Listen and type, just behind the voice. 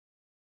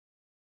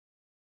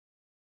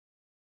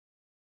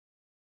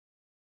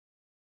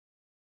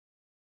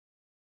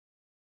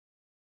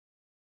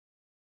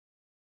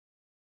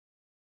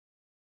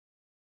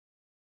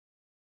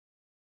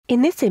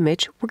In this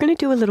image, we're going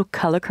to do a little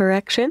color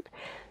correction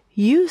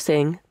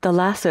using the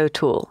Lasso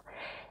tool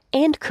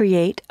and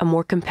create a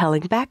more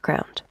compelling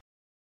background.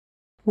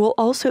 We'll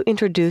also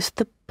introduce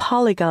the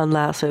Polygon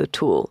Lasso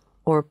tool,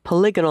 or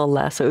Polygonal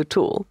Lasso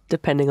tool,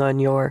 depending on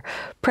your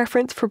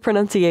preference for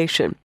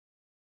pronunciation.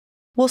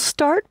 We'll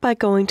start by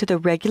going to the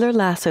regular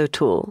Lasso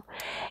tool,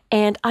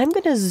 and I'm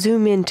going to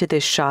zoom into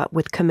this shot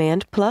with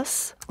Command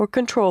plus or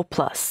Control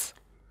plus.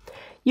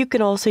 You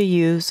can also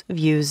use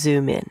View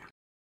Zoom In.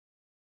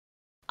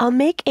 I'll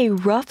make a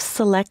rough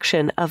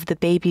selection of the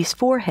baby's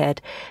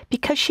forehead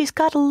because she's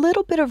got a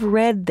little bit of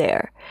red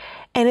there,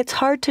 and it's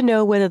hard to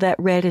know whether that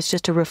red is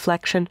just a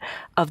reflection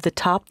of the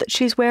top that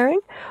she's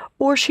wearing,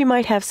 or she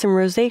might have some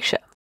rosacea.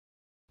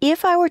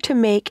 If I were to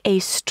make a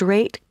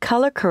straight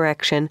color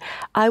correction,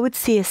 I would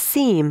see a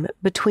seam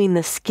between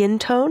the skin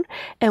tone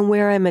and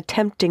where I'm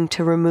attempting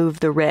to remove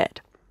the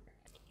red.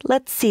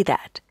 Let's see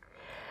that.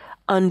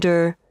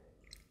 Under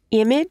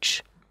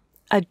Image,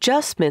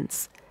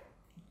 Adjustments,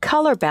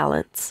 Color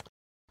Balance,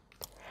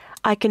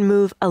 I can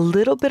move a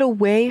little bit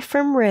away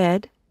from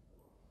red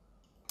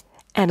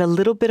and a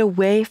little bit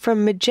away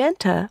from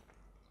magenta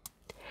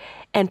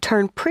and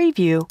turn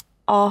Preview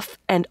off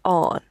and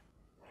on.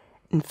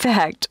 In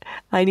fact,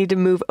 I need to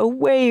move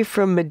away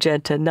from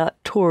magenta, not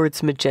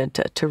towards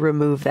magenta, to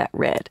remove that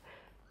red.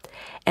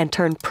 And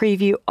turn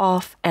Preview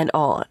off and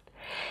on.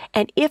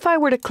 And if I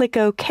were to click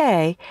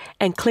OK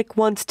and click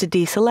once to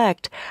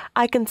deselect,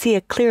 I can see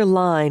a clear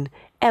line,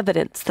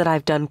 evidence that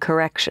I've done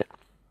correction.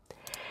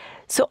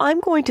 So I'm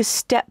going to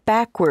step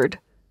backward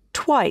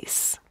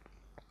twice.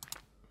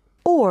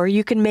 Or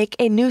you can make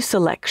a new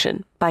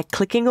selection by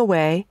clicking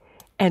away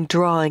and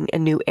drawing a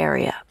new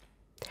area.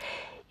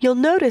 You'll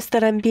notice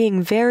that I'm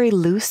being very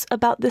loose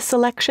about this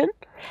selection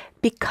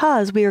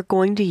because we are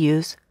going to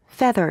use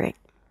feathering.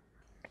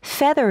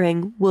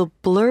 Feathering will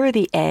blur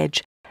the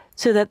edge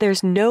so that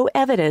there's no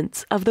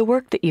evidence of the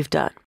work that you've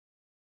done.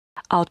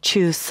 I'll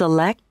choose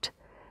Select,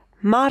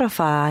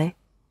 Modify,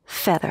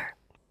 Feather.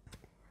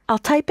 I'll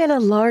type in a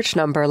large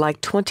number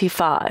like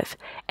 25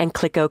 and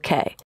click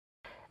OK.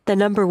 The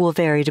number will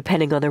vary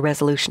depending on the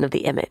resolution of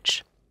the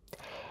image.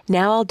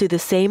 Now I'll do the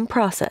same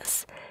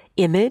process.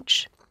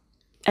 Image,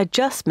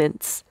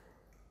 Adjustments,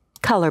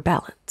 Color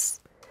Balance.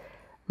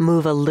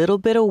 Move a little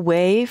bit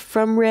away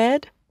from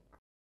red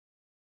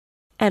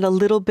and a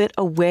little bit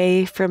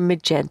away from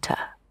magenta.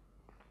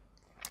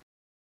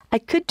 I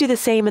could do the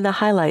same in the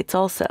highlights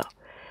also.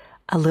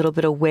 A little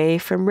bit away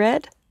from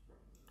red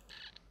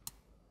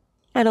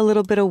and a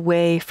little bit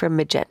away from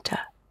magenta.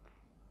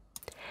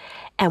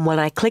 And when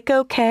I click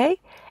OK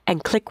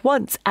and click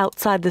once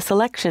outside the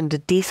selection to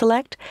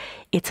deselect,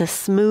 it's a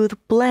smooth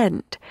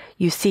blend.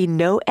 You see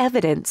no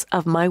evidence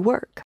of my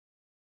work.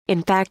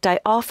 In fact,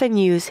 I often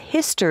use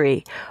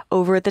History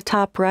over at the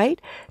top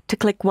right to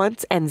click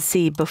once and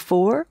see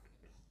before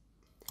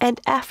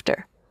and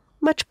after.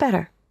 Much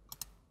better.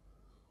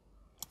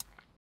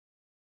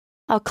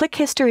 I'll click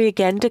History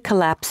again to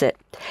collapse it,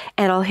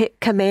 and I'll hit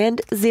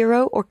Command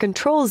 0 or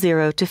Control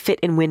 0 to fit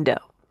in window.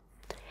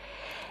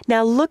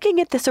 Now looking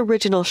at this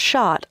original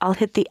shot, I'll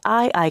hit the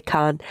eye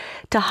icon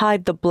to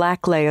hide the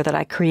black layer that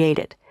I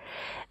created.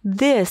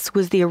 This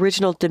was the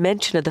original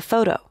dimension of the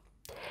photo.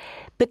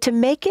 But to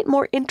make it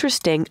more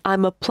interesting,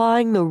 I'm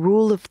applying the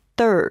rule of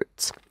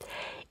thirds.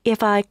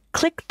 If I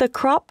click the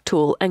crop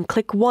tool and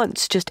click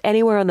once just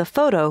anywhere on the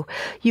photo,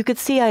 you could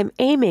see I'm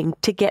aiming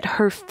to get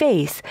her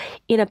face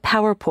in a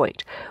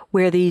PowerPoint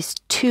where these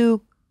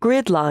two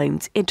grid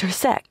lines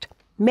intersect,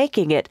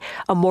 making it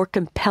a more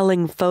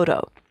compelling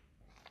photo.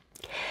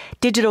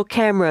 Digital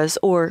cameras,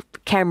 or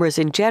cameras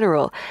in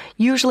general,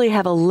 usually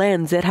have a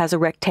lens that has a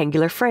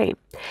rectangular frame,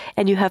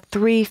 and you have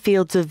three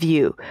fields of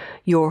view: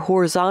 your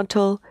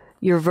horizontal,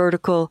 your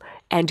vertical,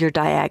 and your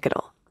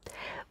diagonal.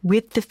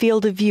 With the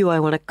field of view, I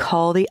want to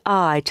call the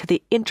eye to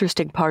the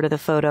interesting part of the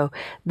photo,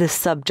 the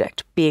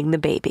subject being the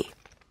baby.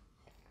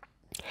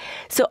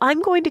 So I'm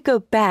going to go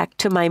back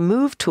to my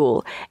Move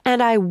tool,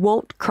 and I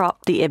won't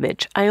crop the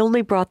image. I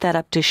only brought that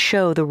up to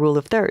show the rule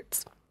of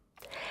thirds.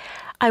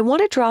 I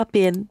want to drop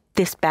in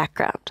this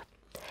background.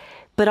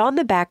 But on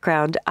the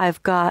background,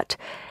 I've got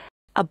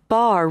a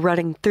bar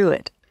running through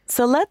it.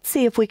 So let's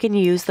see if we can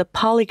use the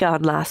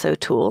Polygon Lasso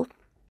tool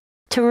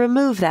to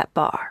remove that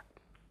bar.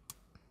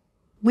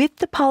 With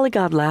the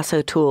Polygon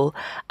Lasso tool,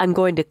 I'm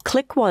going to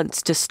click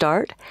once to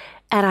start,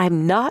 and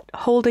I'm not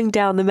holding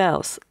down the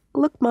mouse.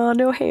 Look, Ma,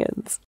 no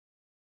hands.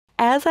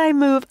 As I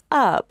move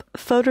up,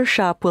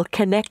 Photoshop will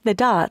connect the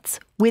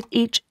dots with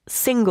each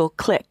single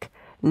click.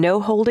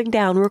 No holding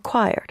down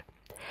required.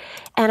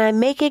 And I'm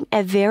making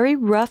a very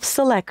rough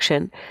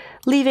selection,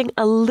 leaving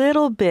a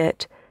little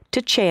bit to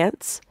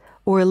chance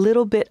or a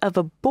little bit of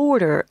a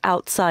border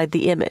outside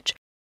the image.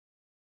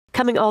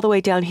 Coming all the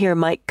way down here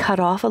might cut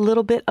off a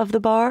little bit of the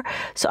bar,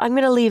 so I'm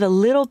going to leave a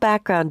little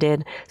background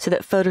in so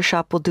that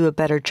Photoshop will do a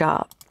better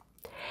job.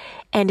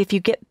 And if you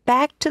get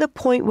back to the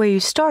point where you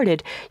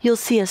started, you'll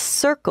see a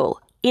circle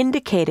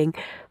indicating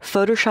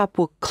Photoshop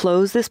will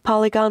close this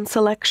polygon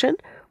selection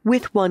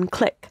with one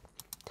click.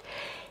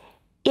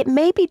 It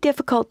may be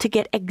difficult to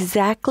get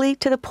exactly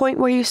to the point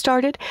where you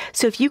started,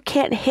 so if you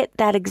can't hit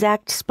that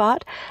exact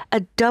spot,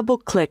 a double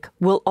click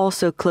will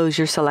also close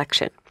your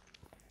selection.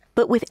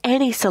 But with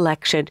any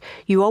selection,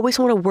 you always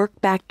want to work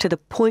back to the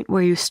point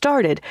where you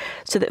started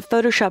so that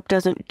Photoshop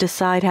doesn't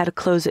decide how to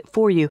close it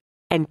for you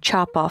and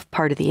chop off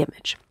part of the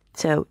image.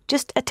 So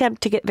just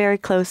attempt to get very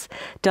close,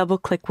 double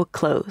click will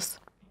close.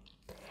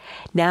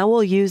 Now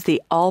we'll use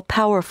the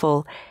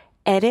all-powerful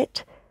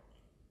Edit,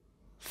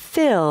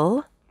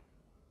 Fill,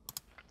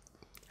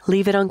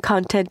 leave it on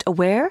Content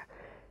Aware,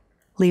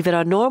 leave it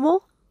on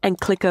Normal, and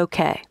click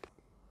OK.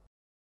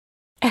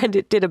 And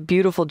it did a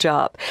beautiful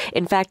job.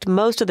 In fact,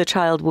 most of the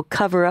child will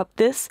cover up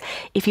this.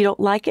 If you don't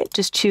like it,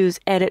 just choose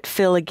Edit,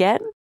 Fill again,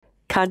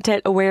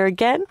 Content Aware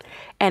again,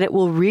 and it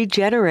will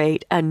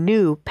regenerate a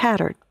new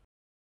pattern.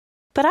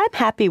 But I'm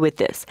happy with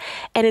this.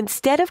 And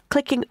instead of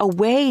clicking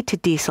away to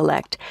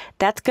deselect,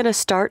 that's going to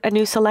start a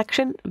new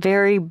selection.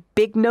 Very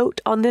big note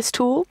on this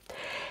tool.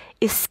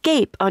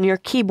 Escape on your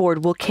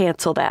keyboard will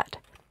cancel that.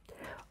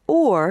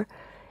 Or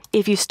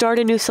if you start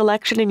a new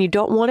selection and you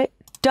don't want it,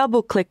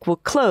 double click will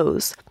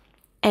close.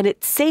 And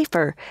it's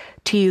safer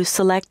to use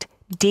Select,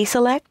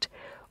 Deselect,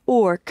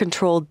 or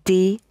Control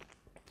D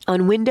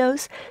on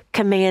Windows,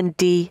 Command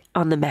D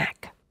on the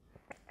Mac.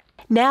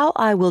 Now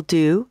I will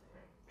do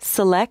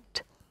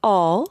Select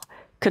All,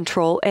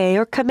 Control A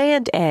or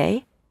Command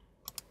A,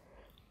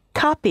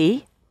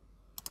 copy,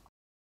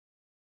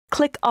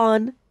 click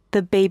on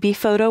the baby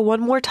photo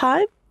one more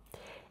time,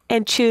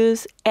 and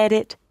choose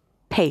Edit,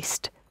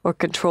 Paste, or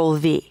Control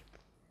V.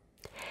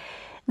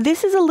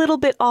 This is a little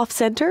bit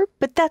off-center,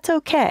 but that's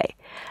okay.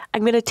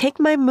 I'm going to take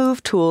my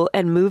Move tool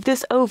and move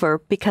this over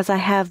because I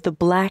have the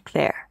black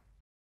there.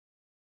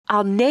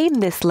 I'll name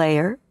this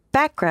layer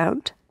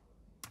Background,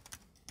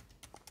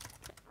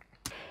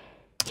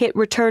 hit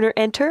Return or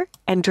Enter,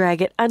 and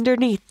drag it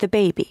underneath the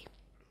baby.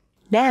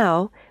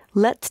 Now,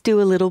 let's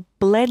do a little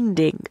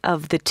blending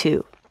of the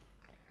two.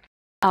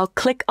 I'll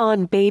click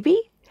on Baby,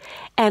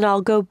 and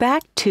I'll go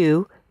back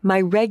to my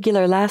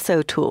regular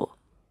Lasso tool.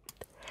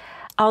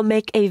 I'll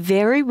make a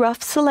very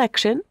rough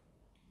selection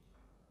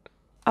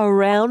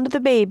around the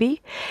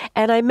baby,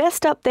 and I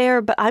messed up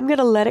there, but I'm going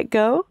to let it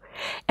go.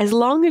 As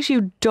long as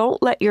you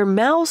don't let your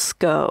mouse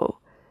go,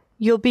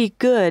 you'll be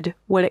good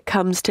when it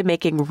comes to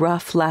making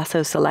rough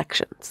lasso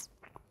selections.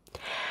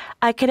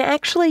 I can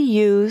actually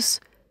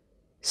use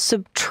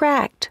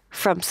Subtract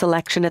from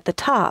Selection at the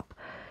top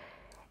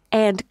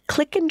and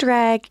click and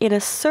drag in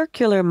a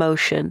circular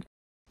motion,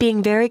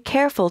 being very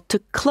careful to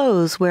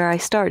close where I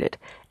started.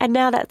 And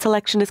now that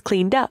selection is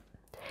cleaned up.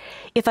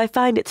 If I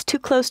find it's too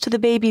close to the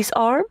baby's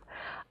arm,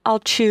 I'll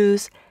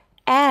choose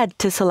Add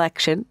to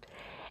Selection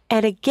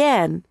and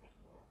again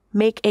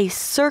make a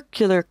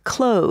circular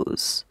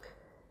close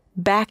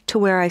back to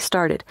where I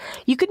started.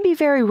 You can be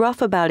very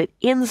rough about it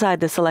inside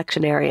the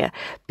selection area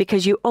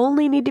because you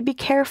only need to be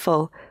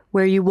careful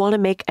where you want to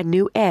make a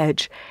new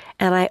edge,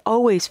 and I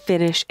always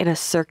finish in a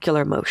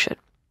circular motion.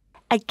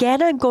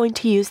 Again, I'm going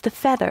to use the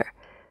feather.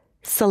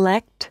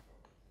 Select,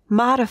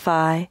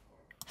 Modify,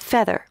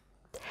 Feather.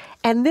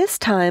 And this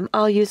time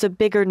I'll use a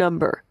bigger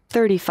number,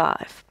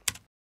 35.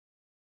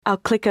 I'll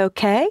click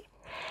OK,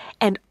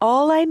 and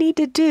all I need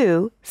to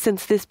do,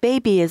 since this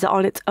baby is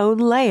on its own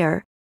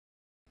layer,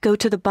 go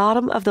to the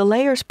bottom of the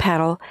Layers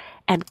panel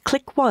and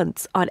click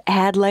once on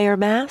Add Layer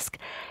Mask,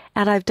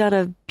 and I've done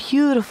a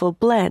beautiful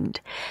blend.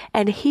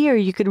 And here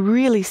you can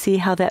really see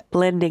how that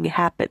blending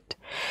happened.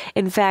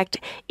 In fact,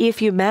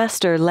 if you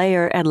master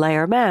layer and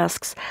layer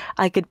masks,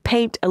 I could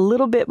paint a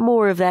little bit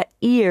more of that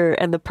ear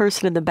and the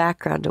person in the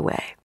background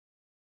away.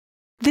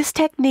 This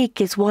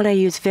technique is one I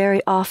use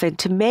very often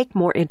to make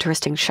more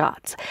interesting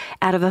shots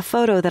out of a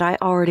photo that I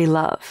already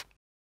love.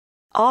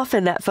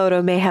 Often that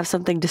photo may have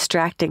something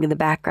distracting in the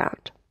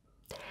background.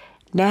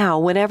 Now,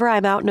 whenever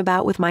I'm out and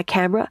about with my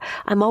camera,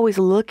 I'm always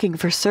looking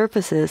for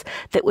surfaces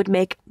that would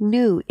make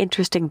new,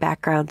 interesting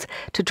backgrounds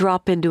to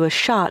drop into a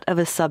shot of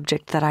a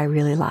subject that I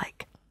really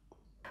like.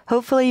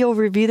 Hopefully you'll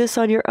review this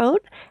on your own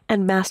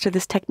and master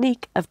this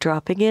technique of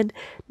dropping in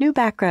new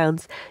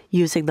backgrounds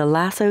using the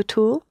Lasso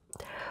tool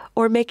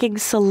or making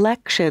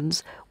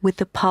selections with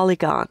the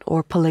Polygon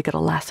or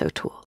Polygonal Lasso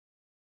tool.